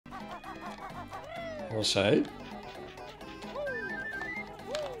also.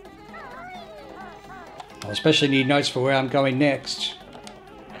 I'll especially need notes for where I'm going next.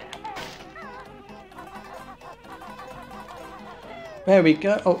 There we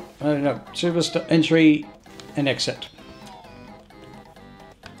go. Oh, no. Superstar entry and exit.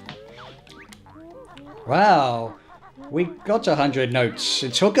 Wow. We got 100 notes.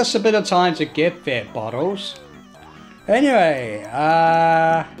 It took us a bit of time to get there, Bottles. Anyway,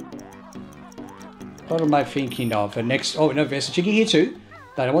 what am I thinking of? The next... Oh, no, there's a Jiggy here too.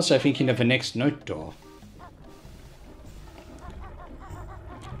 But I'm also thinking of the next note door.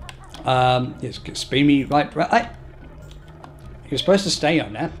 Yes, spin me right. You're supposed to stay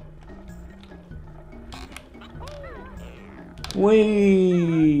on that.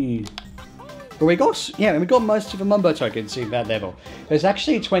 Whee! But we got most of the Mumbo tokens in that level. There's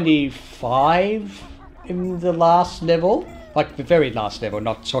actually 25 in the last level. Like the very last level,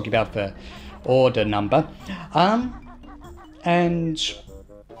 not talking about the order number. And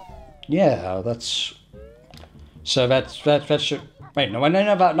yeah, that's... So that should... Wait, no,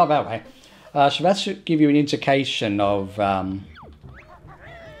 not that way. So that should give you an indication of,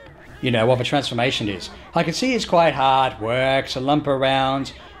 you know, what the transformation is. I can see it's quite hard work to lump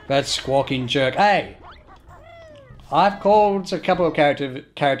around that squawking jerk. Hey! I've called a couple of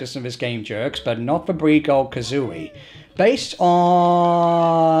characters in this game jerks, but not the Banjo-Kazooie. Based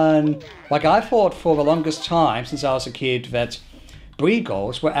on... Like, I thought for the longest time, since I was a kid, that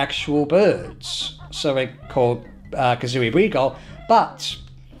Breegulls were actual birds. So they called Kazooie Breegull. But,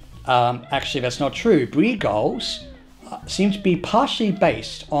 actually that's not true. Breegulls seem to be partially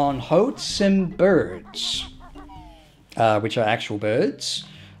based on Hoatzin birds, which are actual birds.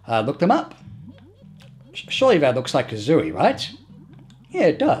 Look them up. Surely that looks like Kazooie, right? Yeah,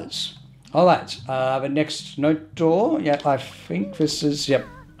 it does. Alright, the next note door. Yep, I think this is, yep.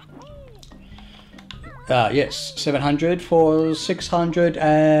 Yes, 700 for 600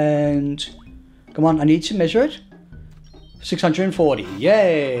 and... Come on, I need to measure it. 640,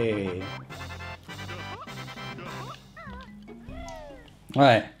 yay!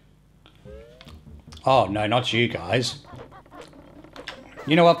 Alright. Oh, no, not you guys.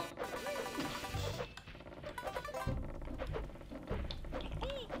 You know what?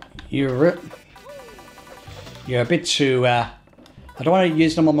 You're a bit too, I don't want to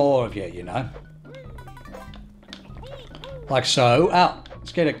use them on all of you, you know. Like so. Oh,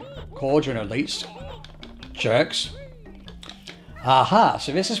 let's get a cauldron at least. Jerks. Aha,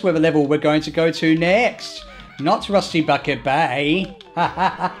 so this is where the level we're going to go to next. Not Rusty Bucket Bay.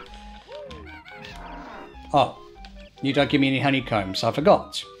 Oh, you don't give me any honeycombs, I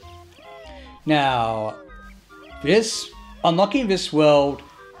forgot. Now, unlocking this world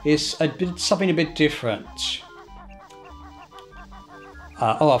is something a bit different.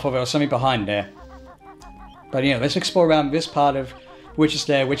 Oh, I thought there was something behind there. But yeah, let's explore around this part of Witch's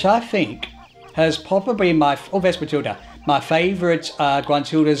Lair, which I think has probably oh, there's Matilda. My favourite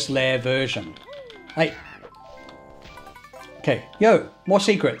Gruntilda's Lair version. Hey. Okay, yo, more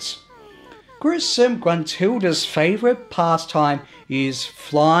secrets. Gruesome Gruntilda's favourite pastime is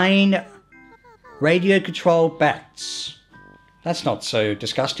flying radio-controlled bats. That's not so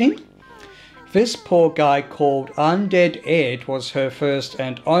disgusting. This poor guy called Undead Ed was her first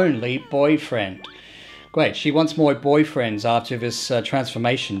and only boyfriend. Great, she wants more boyfriends after this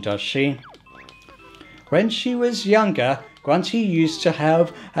transformation, does she? When she was younger, Grunty used to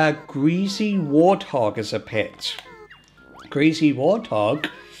have a greasy warthog as a pet. Greasy warthog?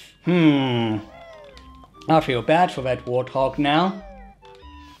 I feel bad for that warthog now.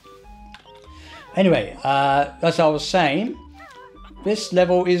 Anyway, as I was saying, this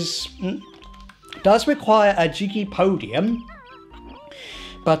level does require a jiggy podium,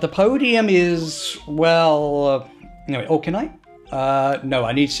 but the podium is, well, anyway, oh, can I? No,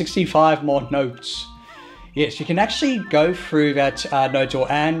 I need 65 more notes. Yes, you can actually go through that note door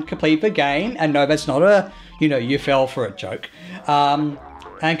and complete the game, and no, that's not a, you know, you fell for a joke, and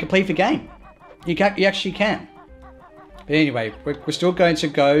complete the game. You actually can. But anyway, we're still going to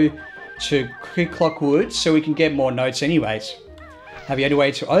go to Quick Clock Woods so we can get more notes anyways. Now the only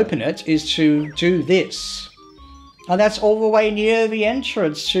way to open it is to do this. And that's all the way near the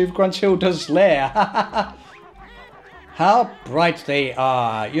entrance to Gruntilda's Lair. How bright they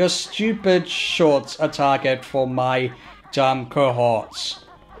are. Your stupid shorts are target for my dumb cohorts.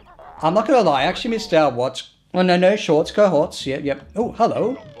 I'm not gonna lie, I actually missed out what... Oh no, shorts, cohorts, yep. Oh,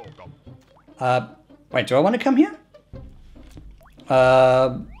 hello. Wait, do I want to come here?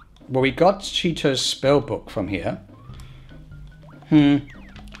 Well, we got Cheetah's spellbook from here.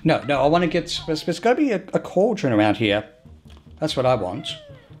 No, I want to get... There's got to be a cauldron around here. That's what I want.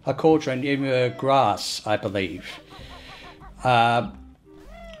 a cauldron in the grass, I believe. No,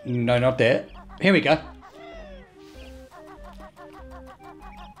 not there. Here we go.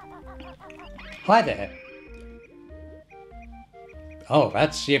 Hi there. Oh,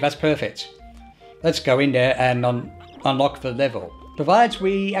 that's perfect. Let's go in there and unlock the level. Provided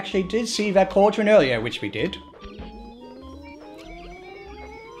we actually did see that cauldron earlier, which we did.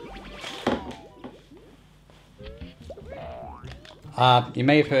 You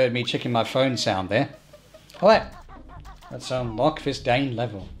may have heard me checking my phone sound there. Alright, let's unlock this Dane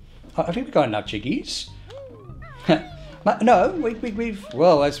level. Oh, I think we've got enough jiggies. No, we've...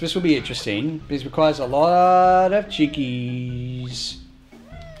 Well, this will be interesting. This requires a lot of jiggies.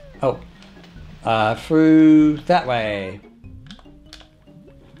 Oh, through that way.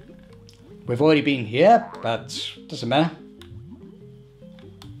 We've already been here, but doesn't matter.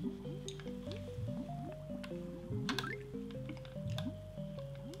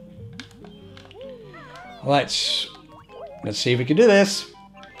 Alright, let's see if we can do this.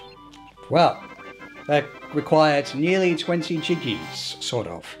 Well, that required nearly 20 jiggies, sort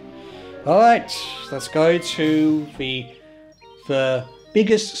of. Alright, let's go to the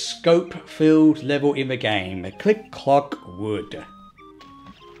biggest scope-filled level in the game, Click Clock Wood.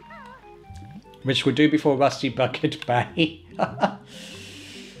 Which we'll do before Rusty Bucket Bay.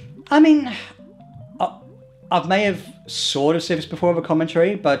 I mean, I may have sort of said this before in the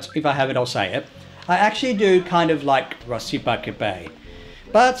commentary, but if I haven't, I'll say it. I actually do kind of like Rusty Bucket Bay.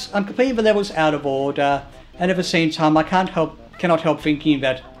 But I'm completing the levels out of order, and at the same time I cannot help thinking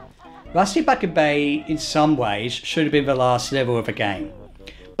that Rusty Bucket Bay in some ways should have been the last level of the game.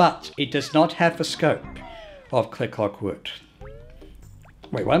 But it does not have the scope of Click Clock Wood.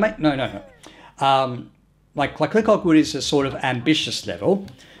 Wait, what am I? No. Like Click Clock Wood is a sort of ambitious level,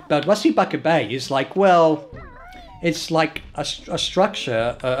 but Rusty Bucket Bay is like, well, it's like a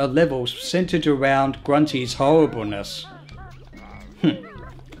structure, a level centered around Grunty's horribleness.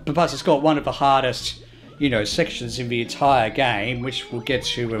 But plus it's got one of the hardest, sections in the entire game, which we'll get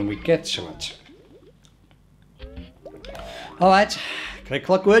to when we get to it. Alright, Click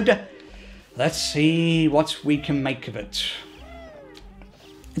Clock Wood. Let's see what we can make of it.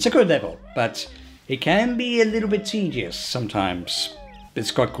 It's a good level, but it can be a little bit tedious sometimes. It's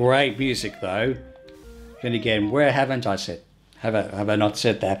got great music though. Then again, where haven't I said? Have I not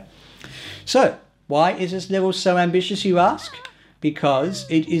said that? So, why is this level so ambitious, you ask? Because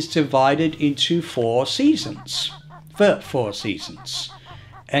it is divided into 4 seasons. The 4 seasons.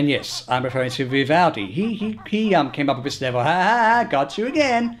 And yes, I'm referring to Vivaldi. He came up with this level. Ha, got you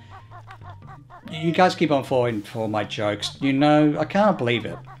again. You guys keep on falling for my jokes. I can't believe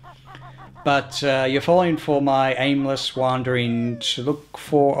it. But you're falling for my aimless wandering to look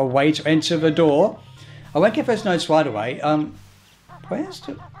for a way to enter the door. I won't get those notes right away. Where's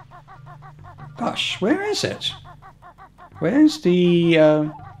the... Gosh, where is it? Where's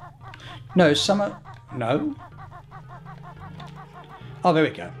the... No, summer... No. Oh, there we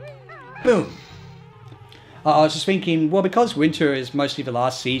go. Boom. I was just thinking, well, because winter is mostly the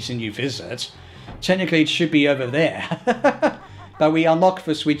last season you visit, technically it should be over there. But we unlock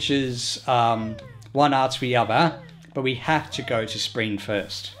the switches one after the other, but we have to go to spring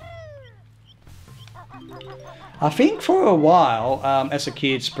first. I think for a while, as a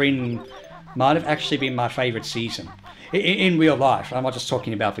kid, spring might have actually been my favourite season. In real life, I'm not just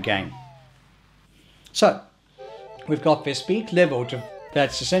talking about the game. So, we've got this big level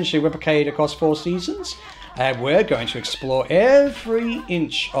that's essentially replicated across 4 seasons, and we're going to explore every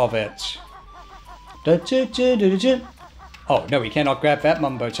inch of it. Oh, no, we cannot grab that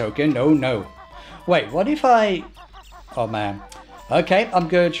Mumbo token. No. Wait, what if I... Oh, man. Okay, I'm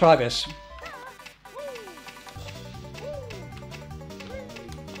going to try this.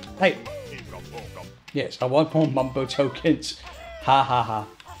 Hey. Yes, I want more Mumbo tokens. Ha.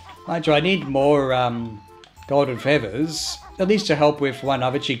 Right, do I need more golden feathers? At least to help with one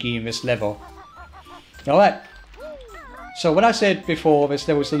other jiggy in this level. Alright. So when I said before this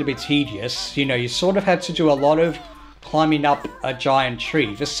level was a little bit tedious, you sort of had to do a lot of climbing up a giant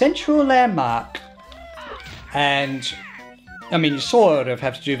tree. The central landmark. And, I mean, you sort of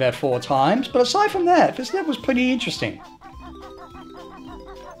have to do that 4 times, but aside from that, this level was pretty interesting.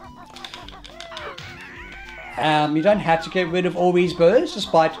 You don't have to get rid of all these birds,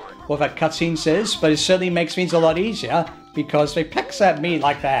 despite what that cutscene says, but it certainly makes things a lot easier, because they pecks at me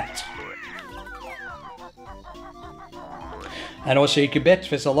like that. And also you can bet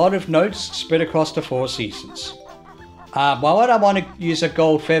there's a lot of notes spread across the 4 seasons. Why would I want to use a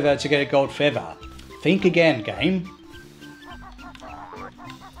gold feather to get a gold feather? Think again, game.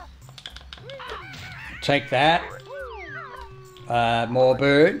 Take that. More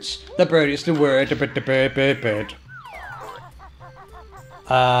birds. The bird is the word. The bird.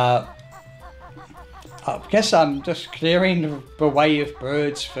 I guess I'm just clearing the way of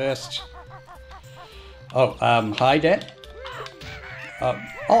birds first. Oh, hi there.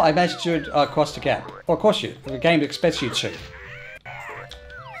 Oh, I managed to cross the gap. Well, of course the game expects you to.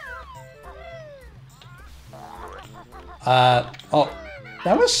 Oh,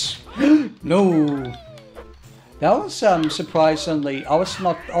 that was... No. That was, surprisingly... I was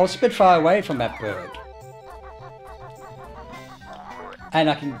a bit far away from that bird. And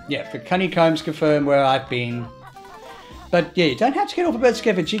I can... Yeah, the honeycombs confirm where I've been. But, yeah, you don't have to get all the birds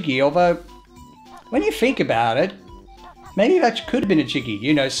together jiggy, although... When you think about it, maybe that could have been a jiggy,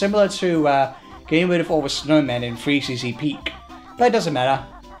 you know, similar to getting rid of all the snowmen in Freezy Peak. But it doesn't matter.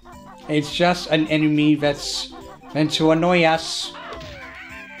 It's just an enemy that's meant to annoy us.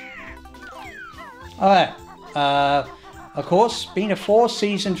 Alright, of course, being a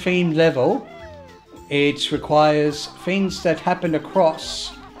 4-season themed level, it requires things that happen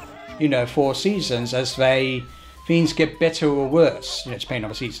across, you know, 4 seasons as things get better or worse, you know, depending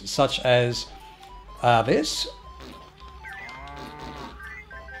on the season, such as this.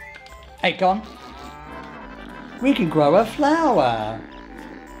 Hey, gone. We can grow a flower.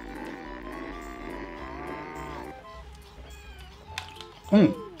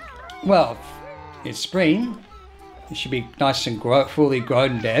 Well, it's spring. It should be nice and fully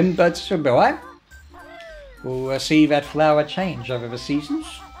grown then, but it'll be alright. We'll see that flower change over the seasons.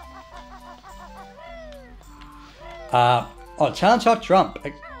 Oh, Talent Trot Jump.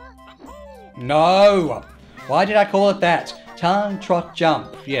 No! Why did I call it that? Talent Trot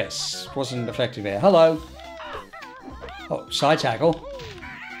Jump. Yes, wasn't effective there. Hello. Oh, side tackle.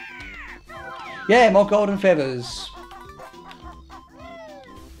 Yeah, more golden feathers.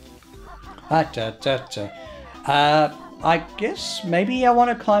 I guess maybe I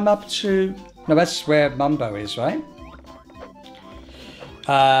want to climb up to... No, that's where Mumbo is, right?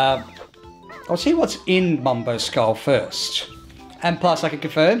 I'll see what's in Mumbo's skull first. And plus I can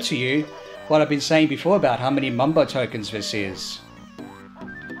confirm to you what I've been saying before about how many Mumbo tokens this is.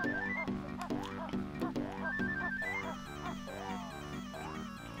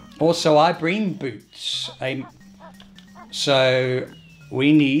 Also, I bring boots. So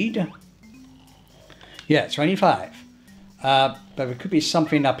we need... Yeah, 25. But there could be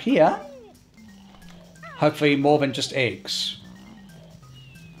something up here. Hopefully more than just eggs.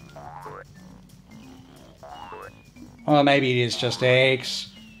 Or maybe it is just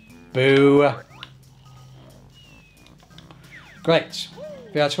eggs. Boo. Great.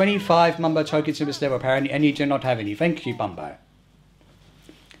 There are 25 Mumbo tokens in this level apparently, and you do not have any. Thank you, Mumbo.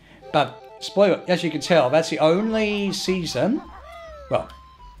 But, spoiler, as you can tell, that's the only season... Well,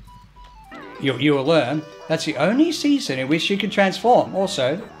 you will learn, that's the only season in which you can transform.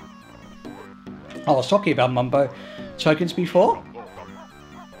 Also, I was talking about Mumbo tokens before.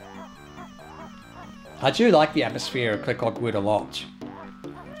 I do like the atmosphere of Click Wood a lot.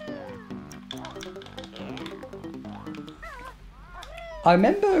 I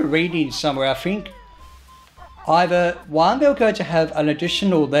remember reading somewhere, I think, either one, they're going to have an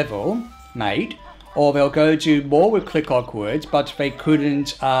additional level made, or they'll go do more with Click Wood, but they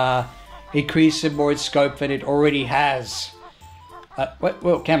couldn't increase it more in scope than it already has.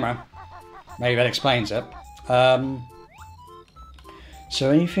 Well, camera. Maybe that explains it. So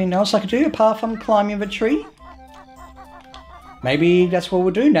anything else I could do apart from climbing the tree? Maybe that's what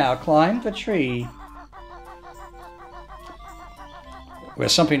we'll do now, climb the tree.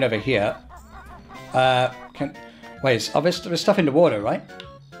 There's something over here. Wait, there's stuff in the water, right?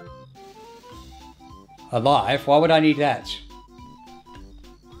 Alive? Why would I need that?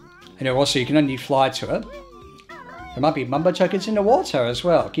 And also, you can only fly to it. There might be Mumbo tokens in the water as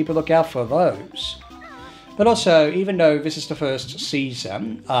well. Keep a lookout for those. But also, even though this is the first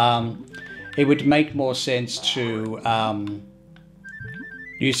season, it would make more sense to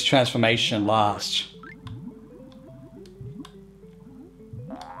use the transformation last.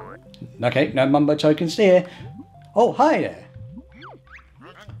 Okay, no Mumbo tokens there. Oh, hi there.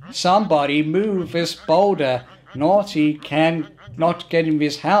 Somebody move this boulder. Naughty can not get in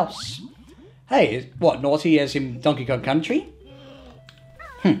this house. Hey, what, naughty as in Donkey Kong Country?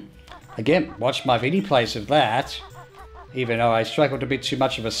 Again, watch my Viddy plays of that. Even though I struggled a bit too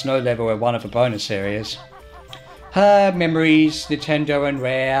much of a snow level at one of the bonus areas. Memories, Nintendo and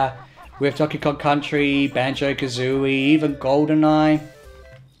Rare, with Donkey Kong Country, Banjo-Kazooie, even GoldenEye.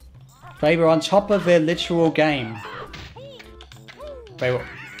 They were on top of their literal game. They were...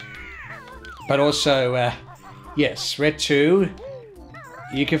 But also, yes, Red 2,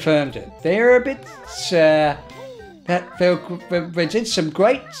 you confirmed it. They're a bit, they they did some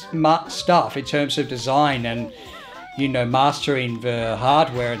great stuff in terms of design and, you know, mastering the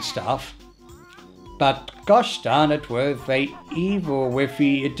hardware and stuff. But gosh darn it, were they evil with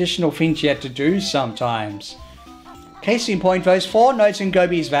the additional things you had to do sometimes. Case in point, those 4 notes in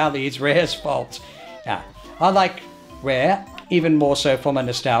Gobi's Valley is Rare's fault. Yeah, I like Rare, even more so from a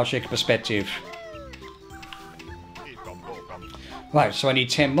nostalgic perspective. Right, so I need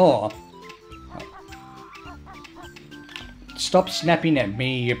 10 more. Stop snapping at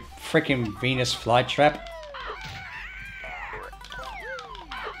me, you frickin' Venus flytrap.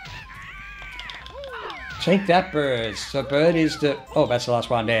 Take that, birds. The bird is the... Oh, that's the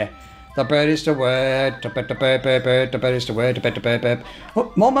last one there. The bird is the word. The bird, the bird, the bird is the word. The bird, the bird, bird.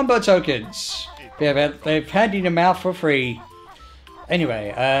 Oh, more Mumbo tokens. They've handed them out for free.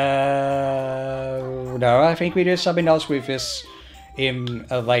 Anyway, no, I think we do something else with this in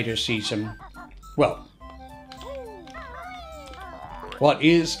a later season. Well, what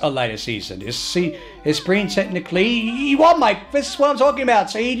is a later season? Is spring technically... What, Mike? This is what I'm talking about.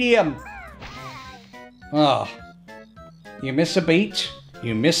 It's EDM. Oh, you miss a beat,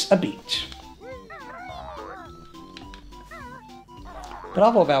 you miss a beat. But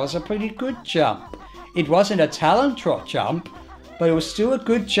I thought that was a pretty good jump. It wasn't a talent trot jump, but it was still a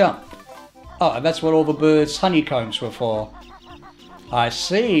good jump. Oh, and that's what all the birds' honeycombs were for. I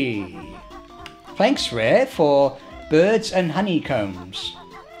see. Thanks, Rare, for birds and honeycombs.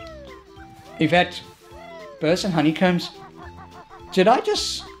 In fact, birds and honeycombs, did I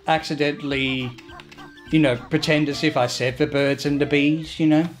just accidentally... You know, pretend as if I said the birds and the bees, you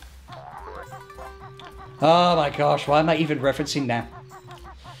know? Oh my gosh, why am I even referencing that?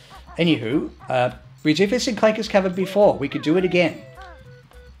 Anywho, we did this in Clanker's Cavern before. We could do it again.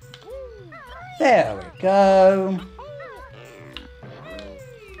 There we go.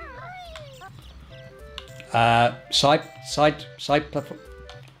 Side platform.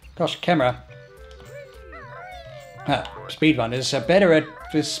 Gosh, camera. Speedrunners are better at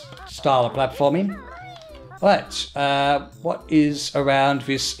this style of platforming. Right, what is around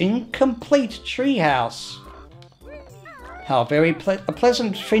this incomplete treehouse? How very a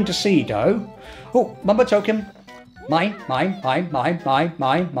pleasant thing to see, though. Oh, Mumbo token. Mine.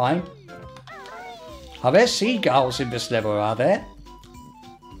 Are there seagulls in this level, are there?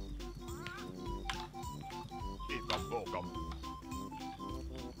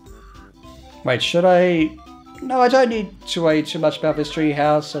 Wait, should I... No, I don't need to worry too much about this tree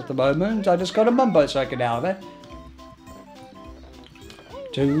house at the moment. I just got a Mumbo token out of it.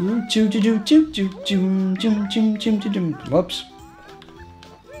 Whoops.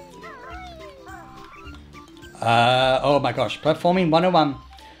 Oh my gosh, platforming 101.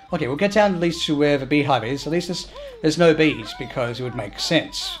 Okay, we'll get down at least to where the beehive is. At least there's no bees, because it would make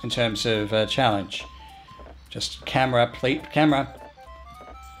sense in terms of challenge. Just camera, please, camera.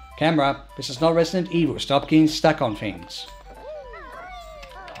 Camera, this is not Resident Evil. Stop getting stuck on things.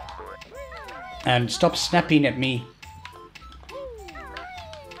 And stop snapping at me.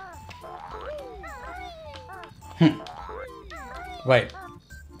 Wait.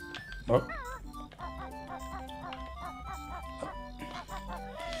 Oh.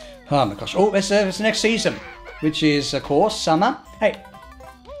 Oh my gosh. Oh, it's the next season. Which is, of course, summer. Hey.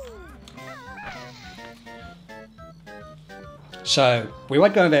 So, we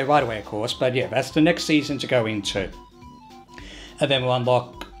won't go there right away, of course, but yeah, that's the next season to go into. And then we'll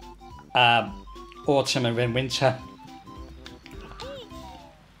unlock autumn and then winter.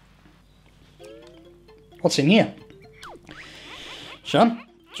 What's in here? Jump,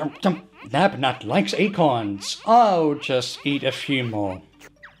 jump, jump. Nabnut likes acorns. I'll just eat a few more.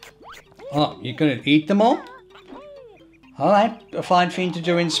 Oh, you're gonna eat them all? Alright, a fine thing to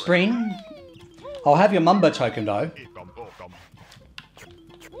do in spring. I'll have your Mumbo token though.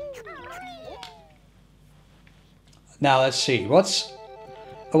 Now let's see, what's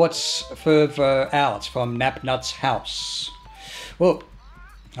further out from Nabnut's house? Well,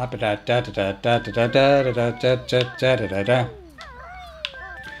 yep,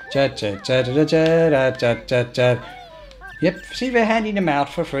 see, they're handing them out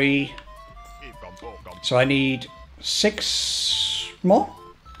for free. So I need 6 more.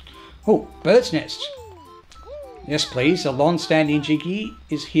 Oh, bird's nest. Yes, please. A long-standing Jiggy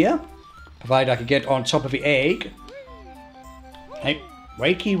is here, provided I could get on top of the egg. Hey,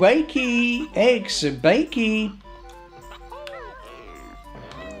 wakey, wakey, eggs and bakey.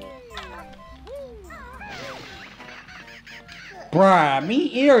 Brah,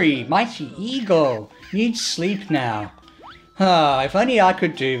 me eerie, mighty eagle. Need sleep now. Ah, if only I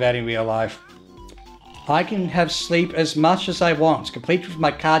could do that in real life. I can have sleep as much as I want, complete with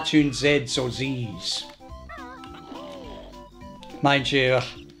my cartoon Zs or Zs. Mind you,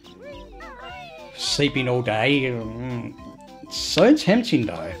 sleeping all day. So tempting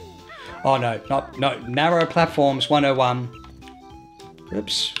though. Oh no, no, narrow platforms 101.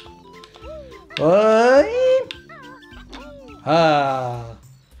 Oops. Oh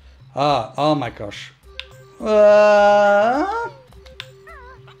my gosh.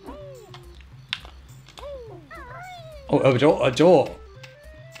 Oh, a door.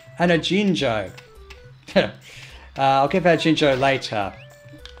 And a Jinjo. I'll get that Jinjo later.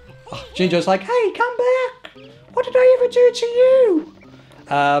 Oh, Jinjo's like, hey, come back. What did I ever do to you?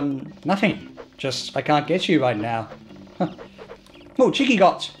 Nothing. Just, I can't get you right now. Oh, Chicky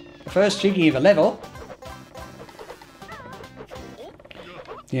got the first Chicky of the level.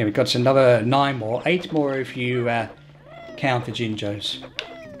 Yeah, we got another 9 more. 8 more if you count the Jinjos.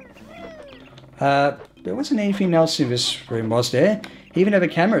 There wasn't anything else in this room, was there? Even have a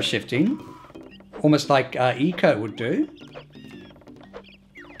camera shifting. Almost like Eco would do.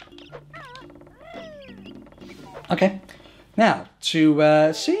 Okay. Now,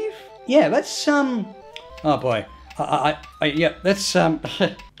 to see if... Yeah, let's... Oh boy. Yeah, let's... I'm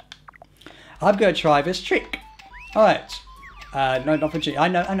going to try this trick. Alright. No, not for G. I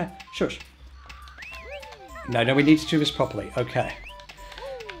know. Shush. No, we need to do this properly. Okay.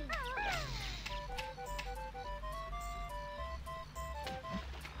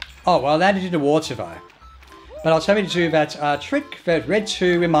 Oh, well, that is the water, though. But I'll tell you to do that trick that Red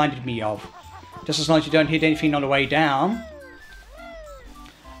 2 reminded me of. Just as long as you don't hit anything on the way down.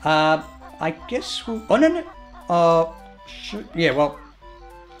 I guess we'll... Oh, no. Yeah, well...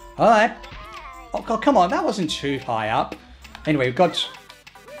 Alright. Oh, God, come on. That wasn't too high up. Anyway, we've got...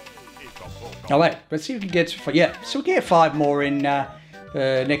 Oh, wait. Let's see if we can get... Yeah, so we'll get 5 more in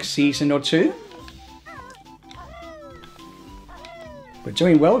next season or 2. We're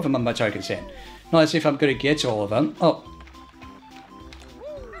doing well with them on my tokens then. Not as if I'm going to get all of them. Oh.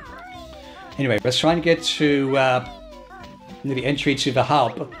 Anyway, let's try and get to the entry to the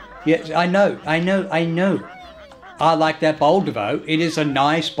hub. Yeah, I know. I like that boulder though. It is a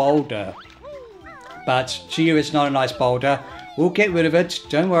nice boulder. But to you it's not a nice boulder. We'll get rid of it.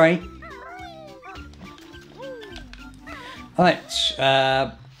 Don't worry. Alright.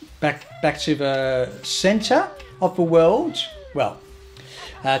 Back to the center of the world. Well,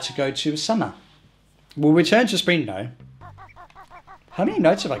 to go to summer. We'll return to spring though. How many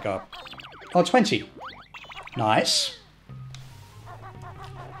notes have I got? Oh, 20. Nice.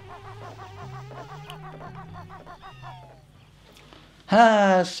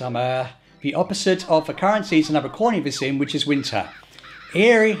 Summer. The opposite of the current season I'm recording this in, which is winter.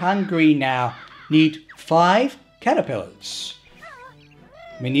 Very hungry now. Need 5 caterpillars.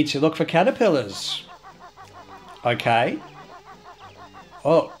 We need to look for caterpillars. Okay.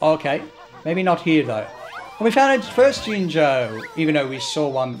 Oh, okay. Maybe not here though. Well, we found its first Jinjo, even though we saw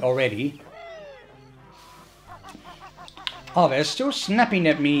one already. Oh, they're still snapping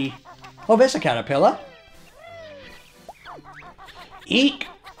at me. Oh, there's a caterpillar. Eek!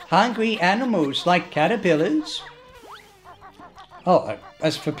 Hungry animals like caterpillars. Oh,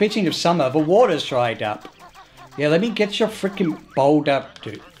 as for pitching of summer, the water's dried up. Yeah, let me get your freaking boulder,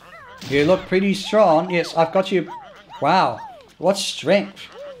 dude. You look pretty strong. Yes, I've got you. Wow, what strength.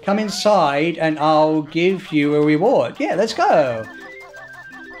 Come inside and I'll give you a reward. Yeah, let's go.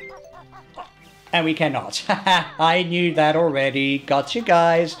 And we cannot. I knew that already. Got you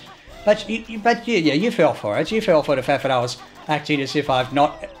guys. But you fell for it. You fell for the fact that I was acting as if I've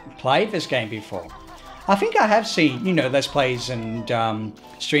not played this game before. I think I have seen, you know, Let's Plays and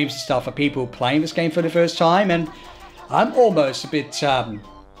streams and stuff of people playing this game for the first time, and I'm almost a bit, I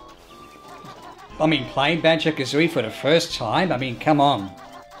mean, playing Banjo-Kazooie for the first time? I mean, come on.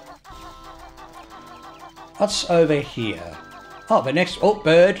 What's over here? Oh, the next, oh,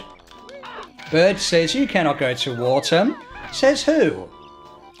 bird. Bird says you cannot go towards him. Says who?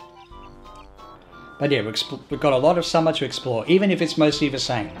 But yeah, we've got a lot of summer to explore, even if it's mostly the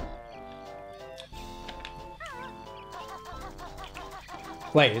same.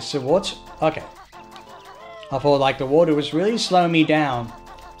 Wait, is the water? Okay. I thought like the water was really slowing me down.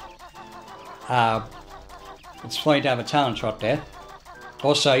 It's flowing down the talent trot there.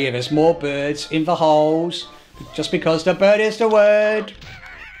 Also, yeah, there's more birds in the holes. Just because the bird is the word.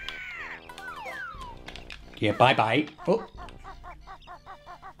 Yeah, bye-bye. Oh.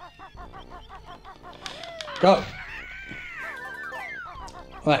 Go.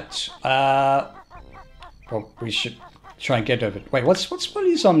 Right. Well, we should try and get over it. Wait, what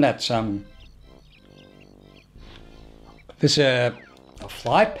is on that? There's a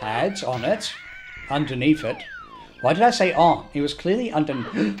fly pad on it, underneath it. Why did I say on? It was clearly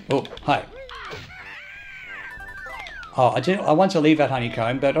underneath. Oh, hi. Oh, I want to leave that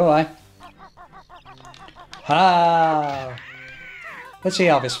honeycomb, but alright. Ah! Let's see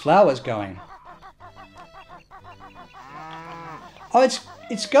how this flower's going. Oh,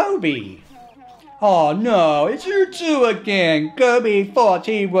 it's Gobi! Oh no, it's you two again! Gobi thought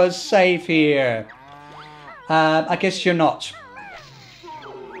he was safe here. I guess you're not.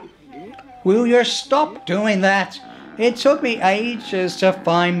 Will you stop doing that? It took me ages to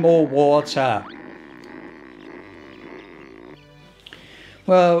find more water.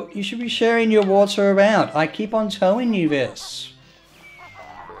 Well, you should be sharing your water around. I keep on telling you this.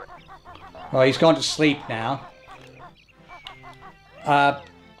 Oh, he's gone to sleep now.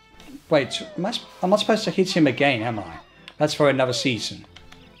 Wait, I'm not supposed to hit him again, am I? That's for another season.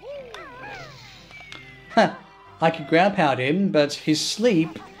 Huh, I could ground pound him, but his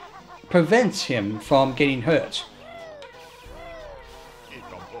sleep prevents him from getting hurt.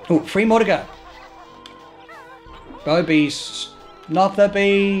 Oh, 3 more to go. Go bees. Not the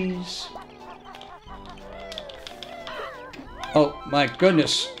bees. Oh my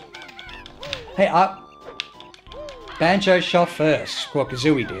goodness. Hey, Banjo shot first. Well,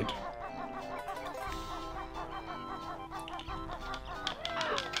 Kazooie did.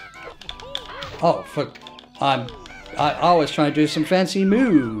 Oh, I was trying to do some fancy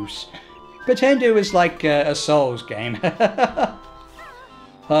moves. Pretend it was like a Souls game.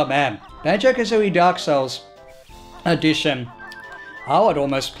 Oh man, Banjo-Kazooie Dark Souls Edition. I would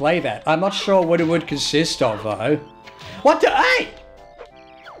almost play that. I'm not sure what it would consist of though. What the? Hey!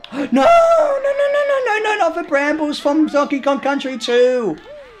 No! Not the brambles from Donkey Kong Country 2!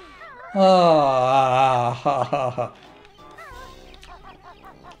 Oh,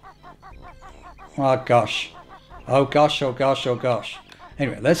 oh gosh. Oh gosh, oh gosh, oh gosh.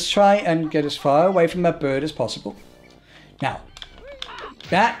 Anyway, let's try and get as far away from that bird as possible. Now,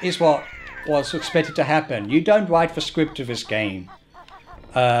 that is what was expected to happen. You don't write the script of this game.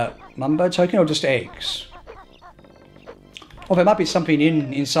 Mumbo token or just eggs? Or there might be something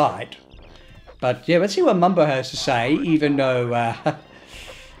inside. But yeah, let's see what Mumbo has to say, even though,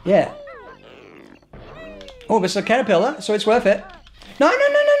 yeah. Oh, there's a caterpillar, so it's worth it. No,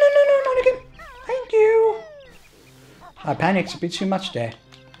 not again. Thank you. I panicked a bit too much there.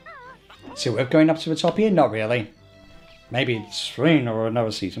 Is it worth going up to the top here? Not really. Maybe it's rain or another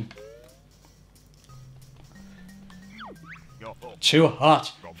season. Too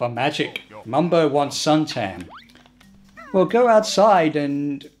hot for magic. Mumbo wants suntan. Well, go outside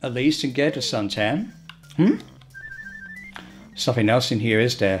and at least get a suntan. Something else in here,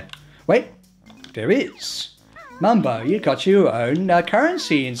 is there? Wait, there is. Mumbo, you got your own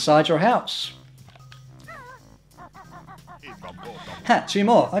currency inside your house. Ha, 2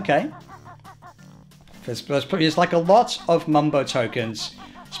 more, okay. There's like a lot of Mumbo tokens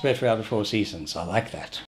spread throughout the 4 seasons. I like that.